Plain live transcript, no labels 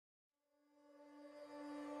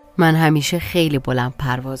من همیشه خیلی بلند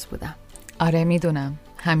پرواز بودم. آره میدونم،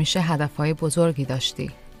 همیشه هدفهای بزرگی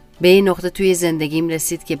داشتی. به این نقطه توی زندگیم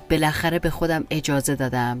رسید که بالاخره به خودم اجازه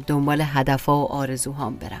دادم دنبال هدفها و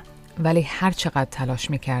آرزوهام برم. ولی هر چقدر تلاش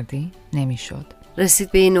میکردی نمیشد.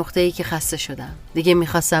 رسید به این نقطه‌ای که خسته شدم. دیگه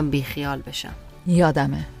میخواستم بیخیال بشم.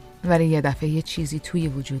 یادمه، ولی یه دفعه یه چیزی توی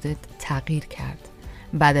وجودت تغییر کرد.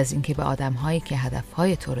 بعد از اینکه به آدم‌هایی که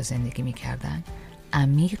هدفهای تو رو زندگی میکردن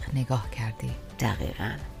عمیق نگاه کردی.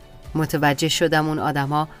 دقیقاً. متوجه شدم اون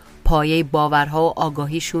آدم‌ها پایه باورها و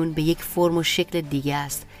آگاهیشون به یک فرم و شکل دیگه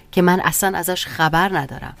است که من اصلا ازش خبر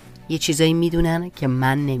ندارم. یه چیزایی میدونن که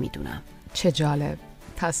من نمیدونم. چه جالب.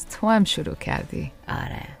 پس تو هم شروع کردی؟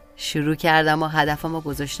 آره، شروع کردم و هدفمو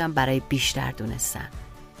گذاشتم برای بیشتر دونستن.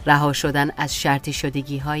 رها شدن از شرطی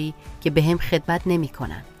شدگی هایی که به هم خدمت نمی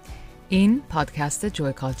کنن. این پادکست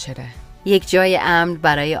جوی کالچره، یک جای امن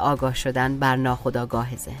برای آگاه شدن بر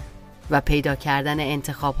ناخودآگاه ذهن و پیدا کردن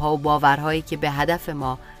انتخاب ها و باورهایی که به هدف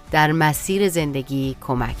ما در مسیر زندگی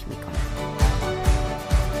کمک می کنن.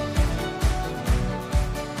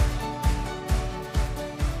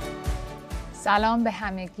 سلام به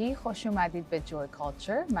همگی، خوش اومدید به جوی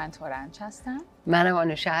کالچر. من تورنج هستم. منم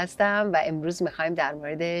آنوشا هستم و امروز میخوایم در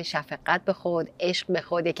مورد شفقت به خود، عشق به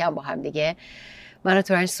خود یکم با هم دیگه من و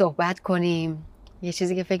تورنج صحبت کنیم. یه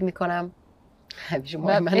چیزی که فکر میکنم همیشه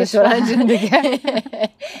من و تورنج دیگه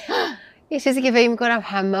یه چیزی که فکر میکنم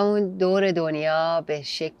هممون دور دنیا به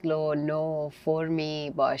شکل و نوع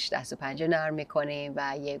فرمی باش دست و پنجه نرم میکنیم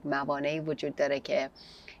و یک موانعی وجود داره که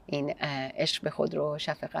این عشق به خود رو،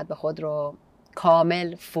 شفقت به خود رو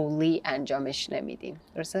کامل فولی انجامش نمیدیم.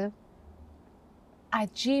 درسته؟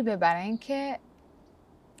 عجیبه، برای اینکه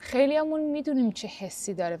خیلی همون میدونیم چه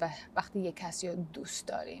حسی داره و وقتی یک کسی رو دوست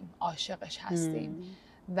داریم، عاشقش هستیم،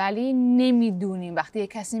 ولی نمیدونیم وقتی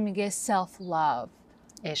یک کسی میگه self love،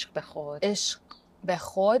 عشق به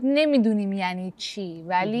خود، نمیدونیم یعنی چی.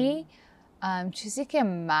 ولی چیزی که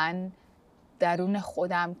من درون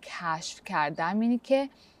خودم کشف کردم اینی که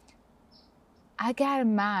اگر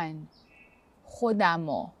من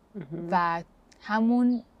خودمو و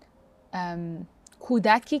همون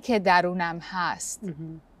کودکی که درونم هست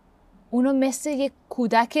اونو مثل یک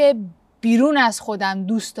کودک بیرون از خودم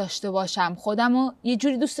دوست داشته باشم، خودمو یه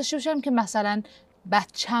جوری دوست داشته باشم که مثلا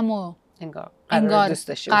بچه‌مو انگار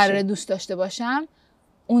قراره دوست داشته باشم،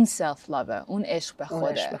 اون سلف لاوه، اون عشق به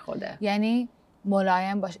خوده. یعنی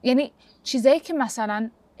ملایم باشه. یعنی چیزایی که مثلا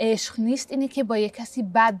عشق نیست اینه که با یه کسی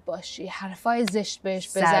بد باشی، حرفای زشت بهش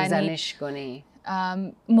بزنی، سرزنش کنی،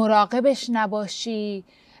 مراقبش نباشی.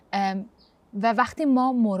 و وقتی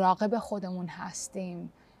ما مراقب خودمون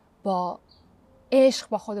هستیم، با عشق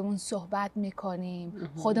با خودمون صحبت میکنیم،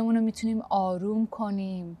 خودمون رو میتونیم آروم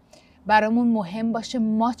کنیم، برامون مهم باشه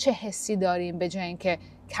ما چه حسی داریم به جای اینکه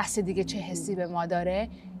کسی دیگه چه حسی به ما داره.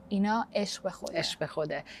 اینا عشق به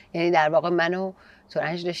خوده. یعنی در واقع من و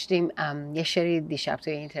تورنج داشتیم یه شعری دیشب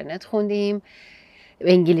توی اینترنت خوندیم،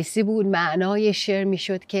 به انگلیسی بود. معنای شعر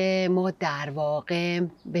میشد که ما در واقع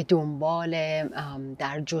به دنبال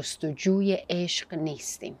در جستجوی عشق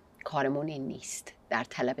نیستیم، کارمون این نیست، در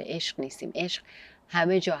طلب عشق نیستیم، عشق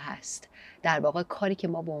همه جا هست. در واقع کاری که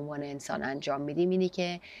ما به عنوان انسان انجام میدیم اینی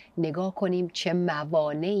که نگاه کنیم چه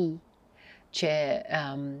موانعی، چه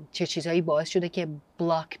چیزهایی باعث شده که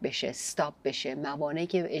بلاک بشه، استاپ بشه، موانعی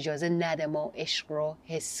که اجازه نده ما عشق رو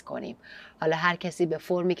حس کنیم. حالا هر کسی به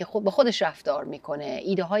فرمی که با خودش رفتار میکنه،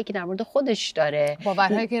 ایده هایی که در مورد خودش داره،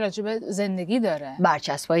 باورهایی که راجع به زندگی داره،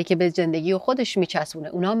 برچسبایی که به زندگی و خودش میچسبونه،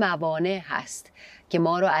 اونا موانع هست که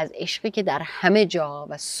ما رو از عشقی que در همه جا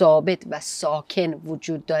و ثابت و ساکن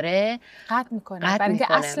وجود داره قطع میکنه. برای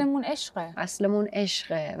اینکه اصلمون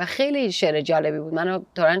عشقه. و خیلی شعر جالبی بود. من و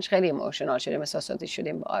تورنج خیلی ایموشنال شدیم، احساساتی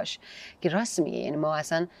شدیم باش که راست میگه. یعنی ما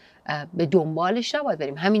اصلا به دنبالش نباید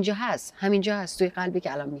بریم، همینجا هست توی قلبی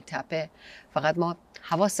که الان میتپه. فقط ما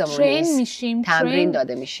حواسمون نیست، تمرین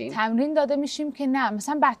داده میشیم که نه.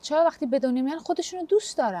 مثلا بچه‌ها وقتی به دنیا میان خودشونو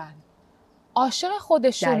دوست دارن، عاشق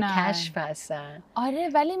خودشونن، در کشف هستن. آره،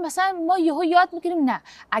 ولی مثلا ما یهو یاد میگیریم نه،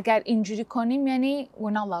 اگر اینجوری کنیم یعنی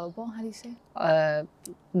we're not lovable.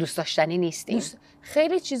 دوست داشتنی نیستیم.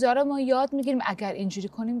 خیلی چیزا رو ما یاد میگیریم اگر اینجوری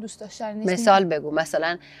کنیم دوست داشتنی نیستیم. مثال بگو.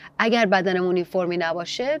 مثلا اگر بدنمون این فرمی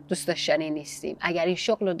نباشه دوست داشتنی نیستیم، اگر این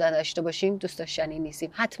شغل رو داشته باشیم دوست داشتنی نیستیم.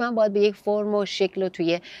 حتما باید به یک فرم و شکل و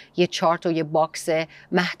توی یه چارت و یه باکس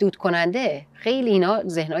محدود کننده، خیلی اینا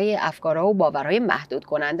ذهنای افکارها و باورهای محدود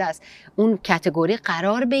کننده است، اون کاتگوری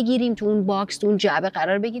قرار بگیریم، تو اون باکس، تو اون جعبه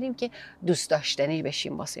قرار بگیریم که دوست داشتنی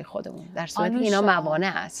بشیم واسه خودمون، در صورتی که اینا موانع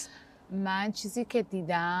هست. من چیزی که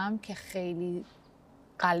دیدم که خیلی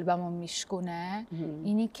قلبمو میشکونه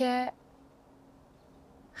اینی که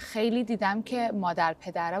خیلی دیدم که مادر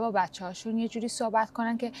پدره با بچه‌هاشون یه جوری صحبت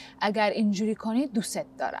کنن که اگر اینجوری کنی دوست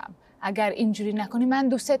دارم، اگر اینجوری نکنی من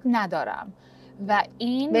دوست ندارم. و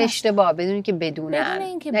این به اشتباه، بدون که بدونن، بدون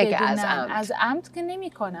اینکه بدونن، از عمد که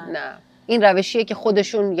نمی‌کنن. نه، این روشیه که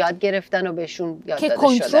خودشون یاد گرفتن و بهشون یاد داده شده که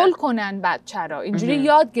کنترل کنن بچه را، اینجوری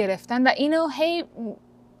یاد گرفتن و اینو هی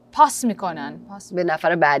پاس میکنن، به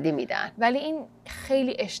نفر بعدی میدن. ولی این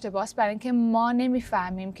خیلی اشتباهه، برای اینکه ما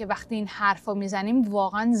نمیفهمیم که وقتی این حرفو میزنیم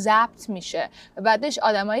واقعا ضبط میشه و بعدش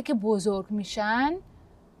آدمایی که بزرگ میشن،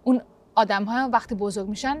 اون آدم‌ها وقتی بزرگ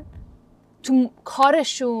میشن تو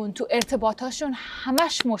کارشون، تو ارتباطاشون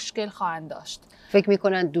همش مشکل خواهند داشت. فکر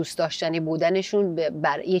میکنن دوست داشتنی بودنشون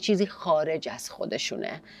بر یه چیزی خارج از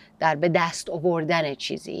خودشونه، در به دست آوردن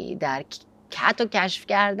چیزی، در حتی کشف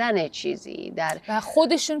کردن چیزی، در و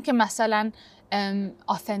خودشون که مثلا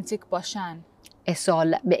آثنتیک باشن،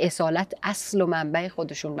 به اصالت اصل و منبع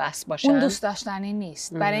خودشون وصل باشن، اون دوست داشتنی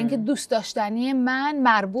نیست. برای اینکه دوست داشتنی من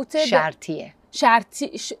مربوط شرطیه.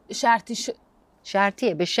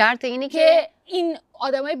 شرطیه به شرط اینی که این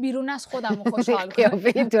آدمای بیرون از خودم رو خوشحال کنم.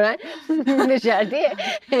 به شرطیه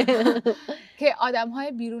که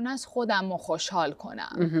آدم‌های بیرون از خودم رو خوشحال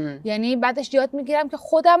کنم. یعنی بعدش یاد میگیرم که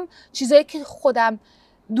خودم چیزایی که خودم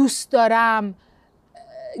دوست دارم،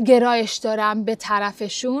 گرایش دارم به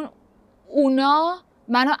طرفشون، اونا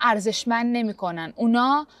منو ارزشمند نمیکنن.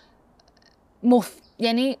 اونا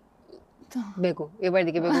یعنی بگو یه بار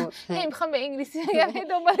دیگه بگو. میخوام به انگلیسی بگم،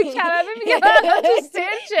 دنبال کلمه میگم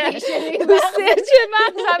تو سرچ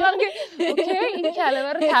مغزم که اوکی این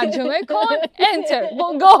کلمه رو ترجمه کن، انتر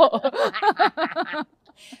گو.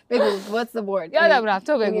 بگو what's the word. یادم رفت،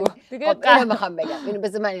 تو بگو دیگه. اینو میخوام بگم، اینو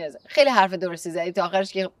بذار من اینو خیلی حرف درستی زدی تا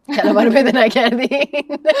آخرش که کلمه رو پیدا نکردی.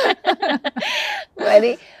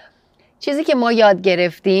 ولی چیزی که ما یاد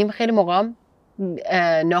گرفتیم خیلی موقع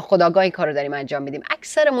ناخودآگاه این کار رو داریم انجام میدیم،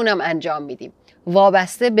 اکثرمون هم انجام میدیم،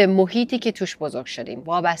 وابسته به محیطی که توش بزرگ شدیم،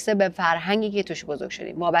 وابسته به فرهنگی که توش بزرگ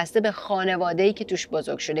شدیم، وابسته به خانواده‌ای که توش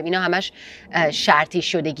بزرگ شدیم. اینا همش شرطی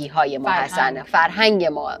شدگی های ما هستن. فرهنگ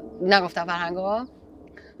ما، نگفتم فرهنگ ها؟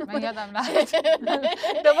 من یادم رفت.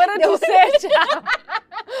 دوباره تو سرچم.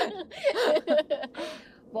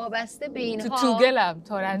 وابسته به اینها، تو توگلم،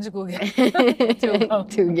 تورنج گوگل.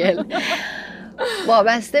 توگل.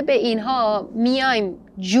 وابسته به اینها میایم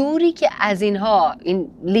جوری که از اینها،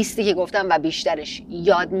 این لیستی که گفتم و بیشترش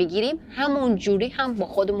یاد میگیریم، همون جوری هم با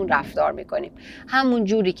خودمون رفتار میکنیم. همون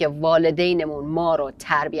جوری که والدینمون ما رو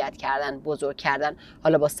تربیت کردن، بزرگ کردن،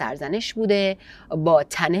 حالا با سرزنش بوده، با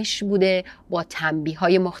تنش بوده، با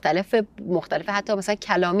تنبیه‌های مختلف حتی مثلا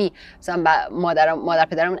کلامی. مثلا مادر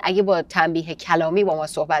پدرمون اگه با تنبیه کلامی با ما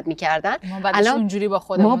صحبت میکردن، الان اونجوری با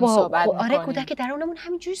خودمون صحبت میکنیم. آره، کودک درونمون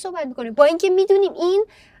همینجوری صحبت میکنیم، با اینکه میدونیم این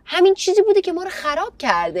همین چیزی بوده که ما رو خراب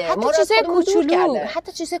کرده، حتی ما رو چیزای کوچولو،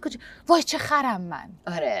 حتی چیزای کوچولو. وای چه خرم من.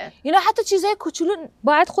 آره، اینا حتی چیزای کوچولو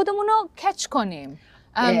باید خودمون رو کچ کنیم،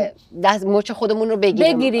 دست مچ خودمون رو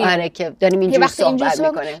بگیریم. آره که داریم اینجوری صحبت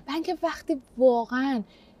میکنیم. بلکه وقتی واقعا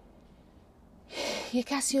یه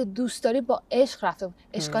کسی رو دوست داری، با عشق رفته،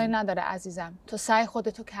 اشکالی نداره عزیزم، تو سعی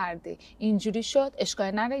خودتو کردی، اینجوری شد،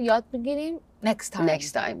 اشکالی نداره، یاد بگیریم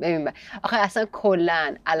next time. ببین آخه اصلا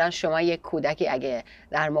کلن الان شما یک کودکی اگه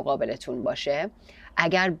در مقابلتون باشه،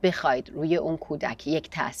 اگر بخواید روی اون کودک یک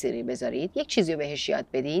تأثیری بذارید، یک چیزی رو بهش یاد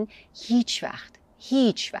بدین،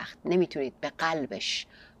 هیچ وقت نمیتونید به قلبش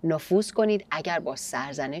نفوذ کنید اگر با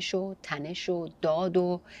سرزنش و تنش و داد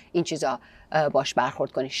و این چیزا باش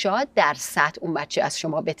برخورد کنید. شاید در سطح اون بچه از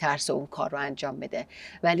شما بترسه اون کار رو انجام بده،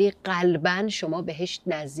 ولی قلباً شما بهش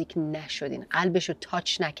نزدیک نشدین، قلبش رو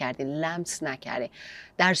تاچ نکردین، لمس نکردین.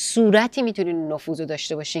 در صورتی میتونین نفوذ رو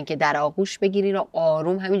داشته باشین که در آغوش بگیرین و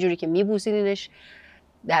آروم همینجوری که میبوسینش،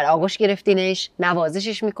 در آغوش گرفتینش،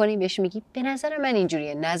 نوازشش میکنی، بهش میگی به نظر من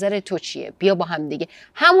اینجوریه، نظر تو چیه، بیا با هم دیگه.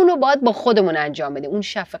 همونو باید با خودمون انجام بدیم، اون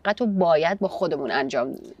شفقت رو باید با خودمون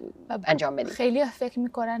انجام بدیم. خیلی فکر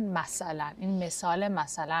میکنن مثلا این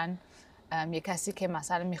مثلا یه کسی که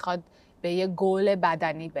مثلا میخواد به یه گول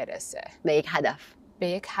بدنی برسه، به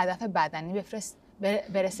یک هدف بدنی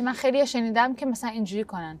برسه. من خیلی شنیدم که مثلا اینجوری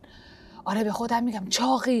کنن، آره به خودم میگم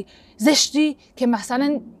چاقی، زشتی، که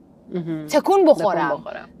مثلا تکون بخورم.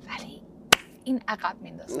 ولی این عقب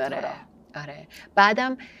میندازه. آره.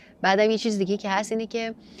 بعدم یه چیز دیگه که هست اینه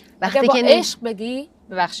که وقتی با که عشق بگی،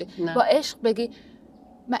 با عشق بگی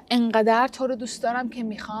من انقدر تو رو دوست دارم که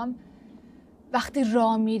میخوام وقتی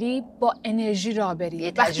راه میری با انرژی راه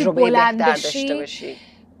بری، وقتی بلند بشی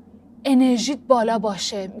انرژیت بالا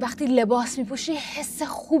باشه، وقتی لباس میپوشی حس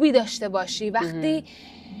خوبی داشته باشی، وقتی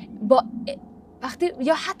با وقتی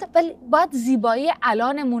یا حتی باید زیبایی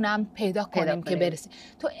الانمونم پیدا کنیم که برسیم.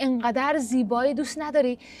 تو انقدر زیبایی دوست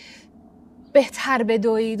نداری بهتر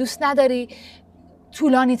بدوی، دوست نداری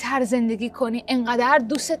طولانی تر زندگی کنی، انقدر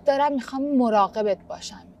دوستت دارم میخوام مراقبت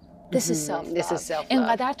باشم. This is self-love.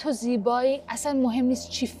 انقدر تو زیبایی، اصلا مهم نیست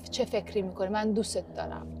چه فکری میکنی، من دوستت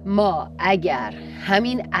دارم. ما اگر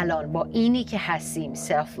همین الان با اینی که هستیم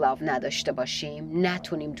سلف لاو نداشته باشیم،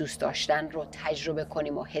 نتونیم دوست داشتن رو تجربه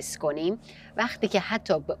کنیم و حس کنیم، وقتی که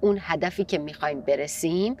حتی به اون هدفی که میخوایم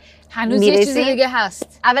برسیم هنوز یه چیز دیگه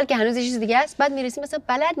هست. اول که هنوز یه چیز دیگه هست، بعد میرسیم مثلا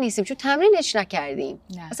بلد نیستیم چون تمرینش نکردیم.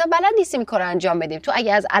 مثلا بلد نیستیم این کارو انجام بدیم. تو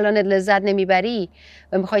اگه از الان لذت نمیبری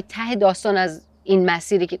و میخوای ته داستان از این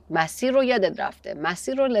مسیری که مسیر رو یادت رفته،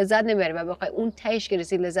 مسیر رو لذت نمیبری و بخوای اون تهش که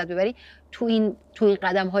رسید لذت ببری، تو این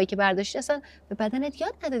قدم هایی که برداشتی اصلا به بدنت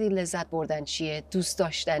یاد ندادی لذت بردن چیه، دوست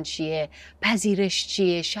داشتن چیه، پذیرش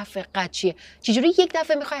چیه، شفقت چیه. چجوری یک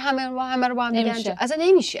دفعه میخوای همه رو با هم دیگه اصلا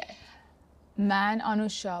نمیشه. من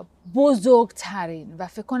آنوشا بزرگترین و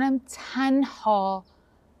فکر کنم تنها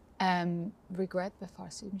regret به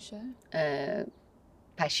فارسی میشه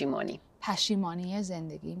پشیمانی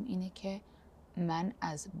زندگیم اینه که من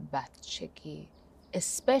از بچگی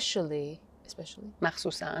especially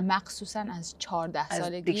مخصوصا از 14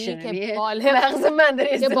 سالگی که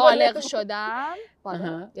بالغ شدم.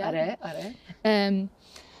 آره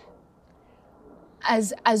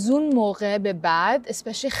از اون موقع به بعد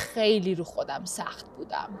especially خیلی رو خودم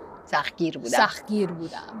سختگیر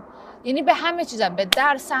بودم. یعنی به همه چیزم، به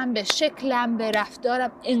درسم، به شکلم، به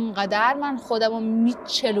رفتارم، اینقدر من خودم رو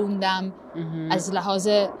میچلوندم از لحاظ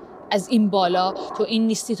از این بالا، تو این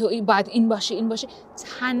نیستی، تو این باید این باشی.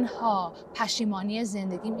 تنها پشیمانی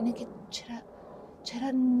زندگیم اینه که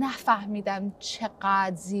چرا نفهمیدم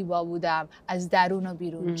چقدر زیبا بودم از درون و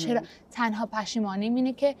بیرون. چرا تنها پشیمانیم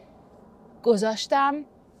اینه که گذاشتم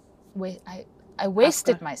I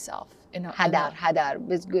wasted myself. هدر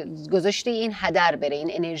گذاشتی این هدر بره، این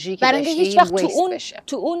انرژی که داشتی هیچ وقت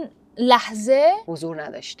تو اون لحظه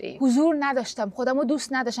حضور نداشتم، خودم رو دوست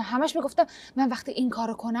نداشتم. همش میگفتم من وقتی این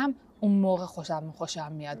کارو کنم اون موقع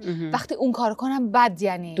خوشم میاد، وقتی اون کارو کنم بد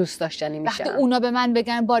یعنی دوست داشتنی میشم، وقتی اونا به من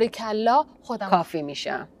بگن باریکلا خودم کافی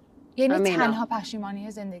میشم. یعنی تنها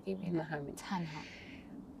پشیمانی زندگی بینم. تنها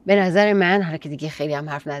به نظر من، حالا که دیگه خیلی هم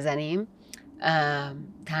حرف نزنیم،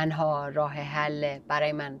 تنها راه حل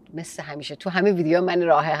برای من مثل همیشه تو همه ویدیو من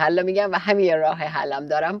راه حل میگم و همین راه حلم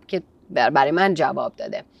دارم که برای من جواب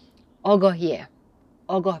داده. آگاهیه.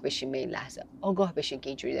 آگاه بشین به این لحظه، آگاه بشین که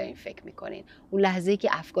اینجوری دارین فکر میکنین. اون لحظه‌ای که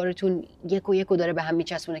افکارتون یک و داره به هم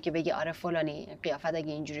میچسبونه که بگی آره فلانی قیافت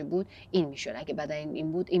اگه اینجوری بود این میشد، اگه بدن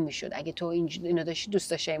این بود این میشد، اگه تو اینو داشتی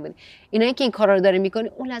دوست داشتی این بود. اینایی که این کارا رو داره میکنی،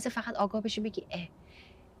 اون لحظه فقط آگاه بشین بگی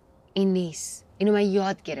این نیست، اینو من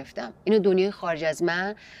یاد گرفتم، اینو دنیای خارج از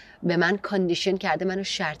من به من کاندیشن کرده، منو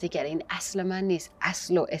شرطی کرده، این اصل من نیست.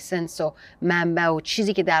 اصل و اسنس و منبع و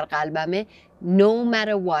چیزی که در قلبمه no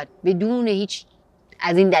matter what، بدون هیچ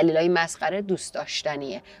از این دلایل مسخره دوست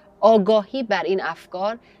داشتنیه. آگاهی بر این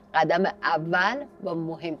افکار قدم اول و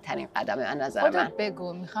مهمترین قدمه از نظر من. خودت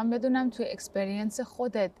بگو، میخوام بدونم تو اکسپریانس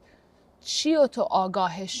خودت چی و تو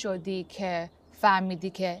آگاه شدی که فهمیدی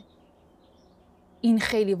که این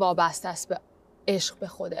خیلی وابسته است به عشق به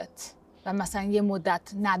خودت و مثلا یه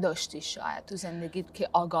مدت نداشتی شاید تو زندگیت که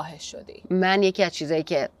آگاه شدی؟ من یکی از چیزایی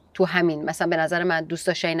که تو همین مثلا به نظر من دوست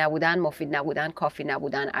داشتنی نبودن، مفید نبودن، کافی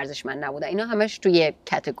نبودن، ارزشمند نبودن، اینا همش توی یه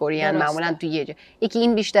کاتگوری ان، معمولا توی یکی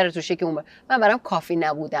این بیشتره توشه که اون من برام کافی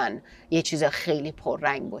نبودن یه چیز خیلی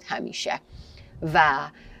پررنگ بود همیشه و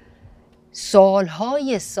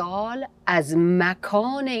سالهای سال از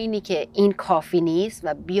مکان اینی که این کافی نیست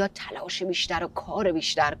و بیا تلاش بیشتر و کار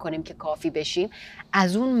بیشتر کنیم که کافی بشیم،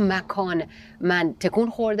 از اون مکان من تکون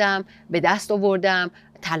خوردم، به دست آوردم،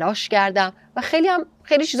 تلاش کردم و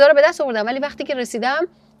خیلی چیزا رو به دست آوردم، ولی وقتی که رسیدم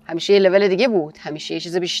همیشه یه لول دیگه بود، همیشه یه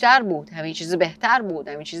چیز بیشتر بود، همیشه یه چیز بهتر بود،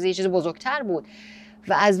 همیشه یه چیز بزرگتر بود.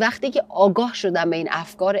 و از وقتی که آگاه شدم به این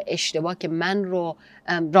افکار اشتباه که من رو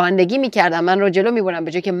رانندگی میکردم، من رو جلو میبرم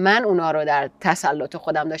به جای که من اونا رو در تسلط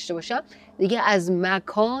خودم داشته باشم، دیگه از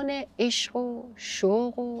مکان عشق و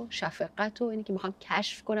شوق و شفقت و اینی که میخوام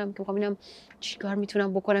کشف کنم، که میخوام ببینم چیکار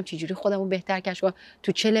میتونم بکنم، چجوری خودم رو بهتر کشف کنم،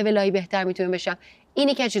 تو چه لولایی بهتر میتونم بشم.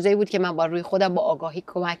 اینی که چیزایی بود که من با روی خودم با آگاهی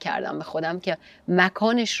کمک کردم به خودم که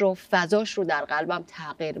مکانش رو، فضاش رو در قلبم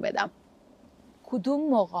تغییر بدم. کدوم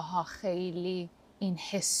موقع‌ها خیلی این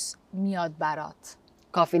حس میاد برات؟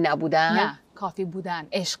 کافی نبودن؟ نه، کافی بودن،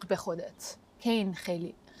 عشق به خودت. که این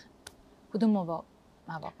خیلی کدوم مواقع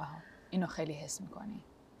ها اینو خیلی حس میکنی؟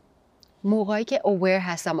 موقعی که aware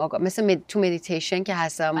هستم، آگاه، مثل تو مدیتیشن که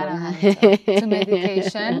هستم. تو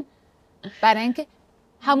مدیتیشن برای اینکه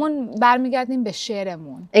همون برمیگردیم به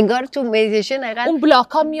شعرمون. انگار تو مدیتیشن اون بلاک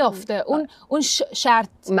ها میفته، اون شرط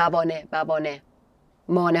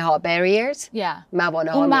موانع ها barriers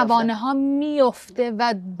موانع ها اون موانع ها میفته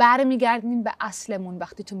و برمیگردیم به اصلمون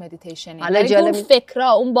وقتی تو مدیتیشنیم. اون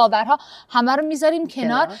فکرها، اون باورها همه رو میذاریم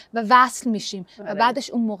کنار و وصل میشیم و بعدش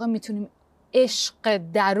اون موقع میتونیم عشق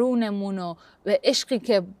درونمون و عشقی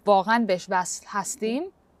که واقعا بهش وصل هستیم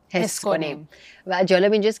حس کنیم. و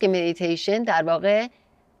جالب اینجاست که مدیتیشن در واقع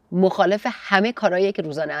مخالف همه کارهایی که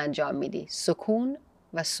روزانه انجام میدی، سکون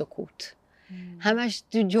و سکوت. همش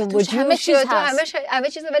تو جنب و جوش، همه چیز هست، همه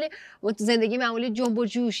چیزه، ولی تو زندگی معمولی جنب و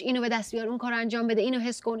جوش، اینو به دست بیار، اون کارو انجام بده، اینو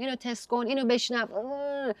حس کن، اینو تست کن، اینو بشنو.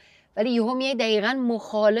 ولی یهو میای دقیقاً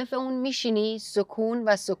مخالف اون میشینی، سکون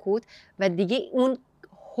و سکوت، و دیگه اون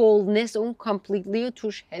هولنس، اون کامپلیتلی رو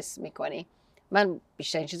توش حس میکنی. من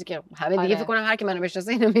بیشترین چیزی که همه دیگه فکر کنم هر کی منو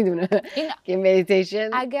بشناسه اینو میدونه که مدیتیشن،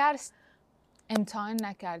 اگر امتحان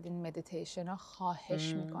نکردین مدیتیشن رو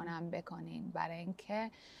خواهش میکنم بکنین، برای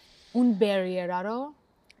اینکه اون بریرا رو،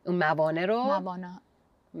 اون موانع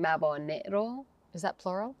رو is that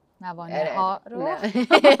plural؟ موانع ها رو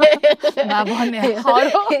موانع ها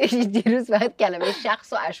رو دیروز باید کلمه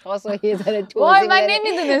شخص و اشخاص رو یه ذره توضیح وای من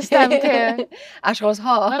نمیدونستم که اشخاص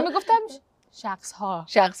ها، من میگفتم شخص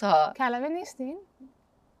ها کلمه نیستین؟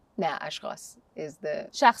 نه اشخاص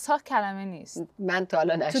شخص ها کلمه نیست. من تا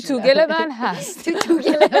الان نشیدم. تو توگل من هست. تو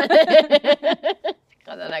توگل من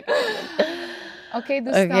خدا نکنه. اوکی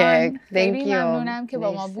دوستان، خیلی ممنونم که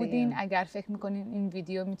با ما بودین. اگر فکر میکنین این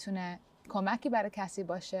ویدیو میتونه کمکی برای کسی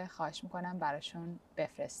باشه، خواهش میکنم براشون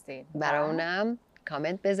بفرستین. برامونم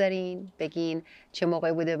کامنت بذارین، بگین چه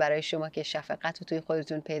موقعی بوده برای شما که شفقت رو توی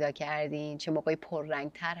خودتون پیدا کردین، چه موقعی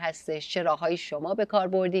پررنگ‌تر هستش، چه راههای شما به کار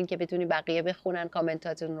بردین که بتونین بقیه بخونن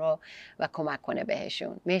کامنتاتون رو و کمک کنه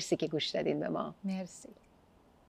بهشون. مرسی که گوش دادین به ما. مرسی.